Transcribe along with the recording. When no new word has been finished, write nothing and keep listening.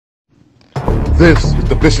This is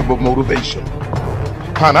the Bishop of Motivation.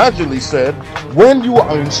 Financially said, when you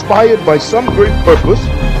are inspired by some great purpose,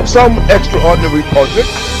 some extraordinary project,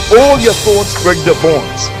 all your thoughts break their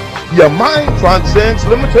bonds. Your mind transcends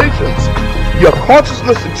limitations. Your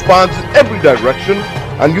consciousness expands in every direction,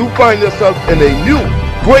 and you find yourself in a new,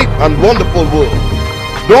 great, and wonderful world.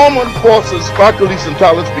 Dormant forces, faculties, and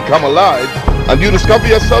talents become alive, and you discover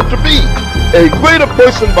yourself to be a greater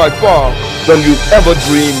person by far than you've ever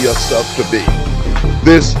dreamed yourself to be.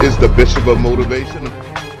 This is the Bishop of Motivation.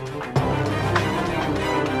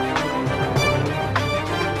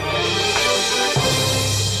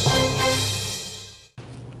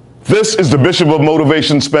 This is the Bishop of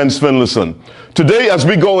Motivation, Spence Finlayson. Today, as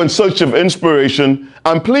we go in search of inspiration,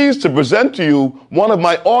 I'm pleased to present to you one of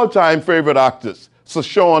my all-time favorite actors, Sir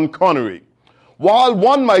Sean Connery. While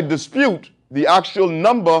one might dispute the actual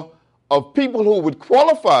number of people who would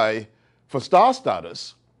qualify for star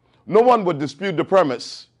status, no one would dispute the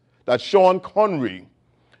premise that Sean Connery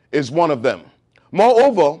is one of them.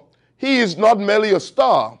 Moreover, he is not merely a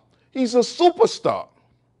star, he's a superstar.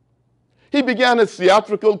 He began his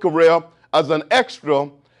theatrical career as an extra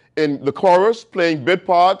in the chorus, playing bit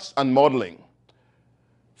parts and modeling.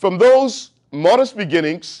 From those modest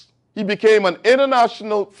beginnings, he became an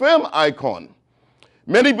international film icon.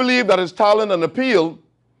 Many believe that his talent and appeal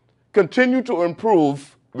continue to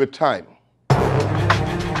improve with time.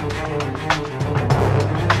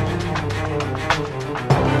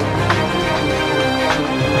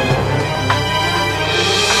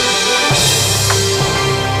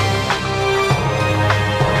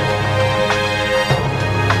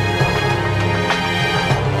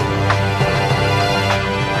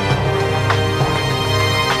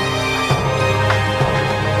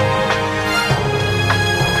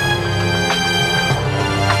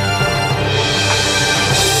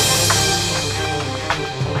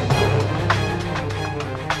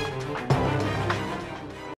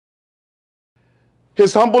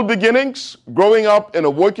 His humble beginnings, growing up in a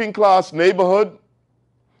working-class neighborhood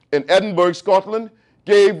in Edinburgh, Scotland,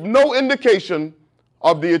 gave no indication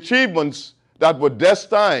of the achievements that were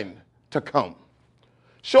destined to come.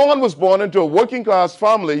 Sean was born into a working-class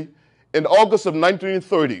family in August of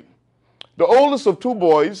 1930. The oldest of two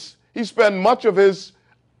boys, he spent much of his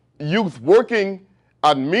youth working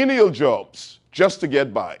at menial jobs just to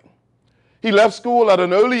get by. He left school at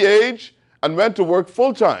an early age and went to work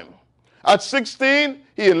full-time. At 16,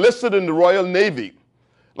 he enlisted in the Royal Navy.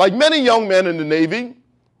 Like many young men in the Navy,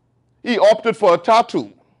 he opted for a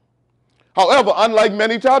tattoo. However, unlike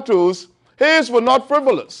many tattoos, his were not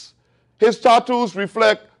frivolous. His tattoos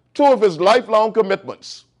reflect two of his lifelong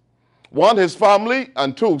commitments. One, his family,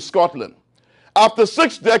 and two, Scotland. After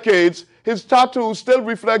 6 decades, his tattoos still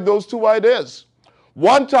reflect those two ideas.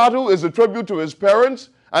 One tattoo is a tribute to his parents,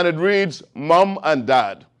 and it reads, Mum and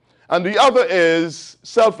Dad. And the other is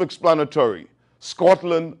self-explanatory,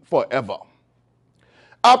 Scotland forever.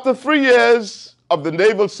 After 3 years of the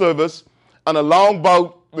naval service and a long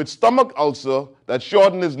bout with stomach ulcer that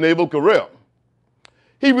shortened his naval career,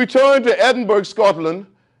 he returned to Edinburgh, Scotland,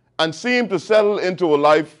 and seemed to settle into a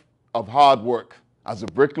life of hard work as a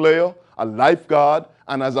bricklayer, a lifeguard,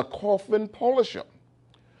 and as a coffin polisher.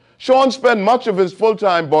 Sean spent much of his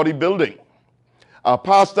full-time bodybuilding, a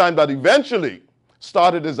pastime that eventually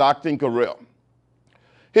started his acting career.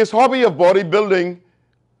 His hobby of bodybuilding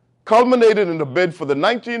culminated in a bid for the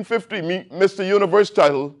 1950 Mr. Universe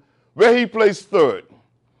title, where he placed third.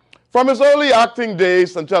 From his early acting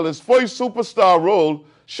days until his first superstar role,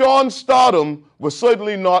 Sean's stardom was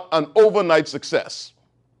certainly not an overnight success.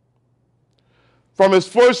 From his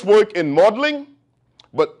first work in modeling,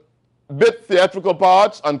 but bit theatrical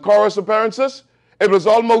parts and chorus appearances, it was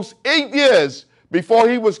almost 8 years before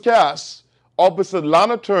he was cast opposite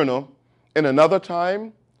Lana Turner in Another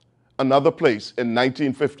Time, Another Place in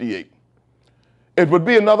 1958. It would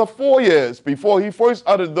be another 4 years before he first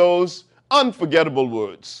uttered those unforgettable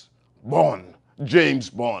words, Bond, James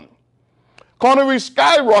Bond. Connery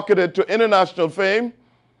skyrocketed to international fame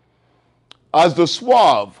as the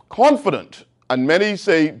suave, confident, and many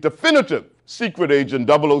say definitive secret agent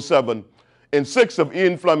 007 in 6 of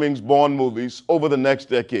Ian Fleming's Bond movies over the next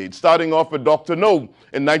decade, starting off with Dr. No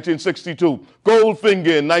in 1962,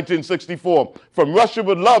 Goldfinger in 1964, From Russia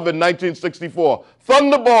with Love in 1964,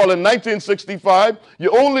 Thunderball in 1965,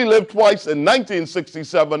 You Only Live Twice in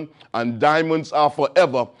 1967, and Diamonds Are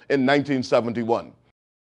Forever in 1971.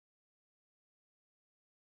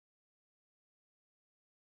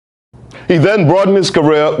 He then broadened his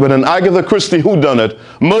career with an Agatha Christie whodunit,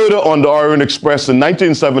 Murder on the Orient Express in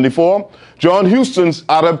 1974, John Huston's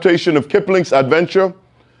adaptation of Kipling's adventure,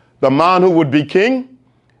 The Man Who Would Be King,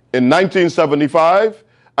 in 1975,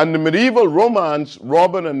 and the medieval romance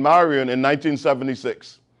Robin and Marion in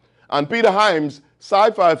 1976, and Peter Hyams'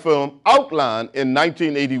 sci-fi film Outland in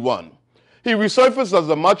 1981. He resurfaced as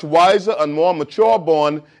a much wiser and more mature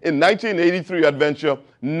Bond in 1983 adventure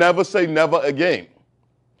Never Say Never Again.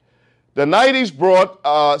 The 90s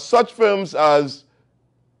brought such films as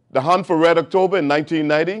The Hunt for Red October in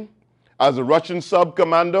 1990, as a Russian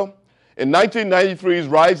sub-commander, in 1993's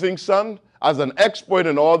Rising Sun, as an expert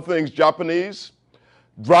in all things Japanese,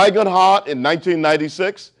 Dragonheart in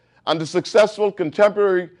 1996, and the successful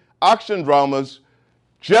contemporary action dramas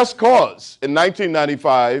Just Cause in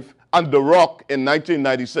 1995 and The Rock in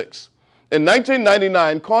 1996. In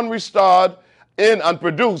 1999, Connery starred in and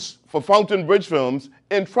produced for Fountain Bridge Films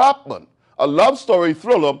Entrapment, a love story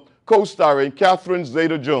thriller co-starring Catherine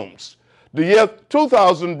Zeta-Jones. The year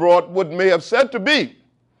 2000 brought what may have said to be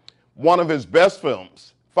one of his best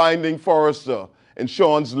films, Finding Forrester, and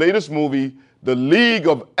Sean's latest movie, The League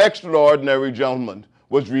of Extraordinary Gentlemen,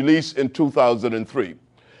 was released in 2003.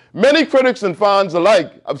 Many critics and fans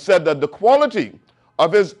alike have said that the quality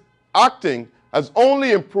of his acting has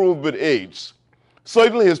only improved with age.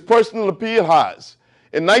 Certainly his personal appeal has.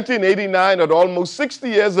 In 1989, at almost 60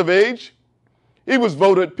 years of age, he was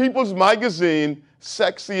voted People's Magazine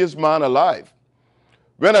Sexiest Man Alive.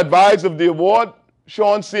 When advised of the award,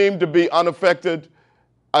 Sean seemed to be unaffected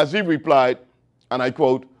as he replied, and I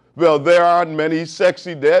quote, "Well, there aren't many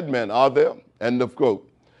sexy dead men, are there?" End of quote.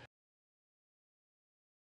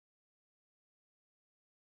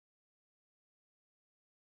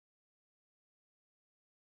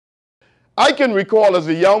 I can recall as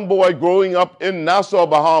a young boy growing up in Nassau,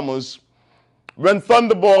 Bahamas, when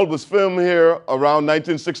Thunderball was filmed here around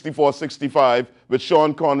 1964-65 with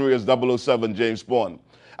Sean Connery as 007 James Bond.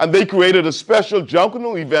 And they created a special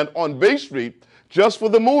Junkanoo event on Bay Street just for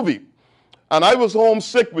the movie. And I was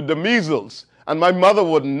homesick with the measles, and my mother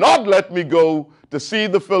would not let me go to see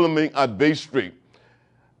the filming at Bay Street.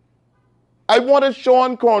 I wanted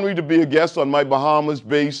Sean Connery to be a guest on my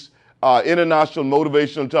Bahamas-based international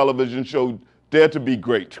motivational television show, Dare to Be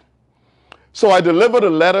Great. So I delivered a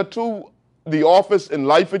letter to the office in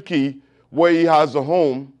Lyford Key, where he has a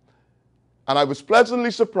home, and I was pleasantly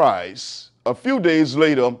surprised a few days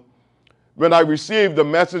later when I received the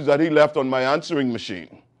message that he left on my answering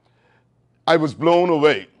machine. I was blown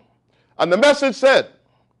away. And the message said,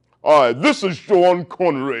 "Hi, this is Sean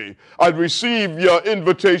Connery. I received your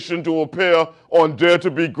invitation to appear on Dare to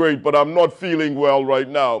Be Great, but I'm not feeling well right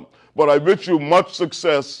now. But I wish you much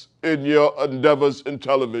success in your endeavors in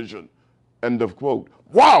television." End of quote.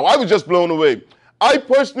 Wow, I was just blown away. I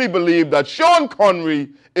personally believe that Sean Connery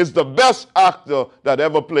is the best actor that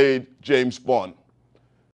ever played James Bond.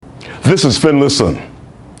 This is Finlayson,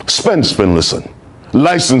 Spence Finlayson,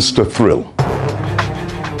 licensed to thrill.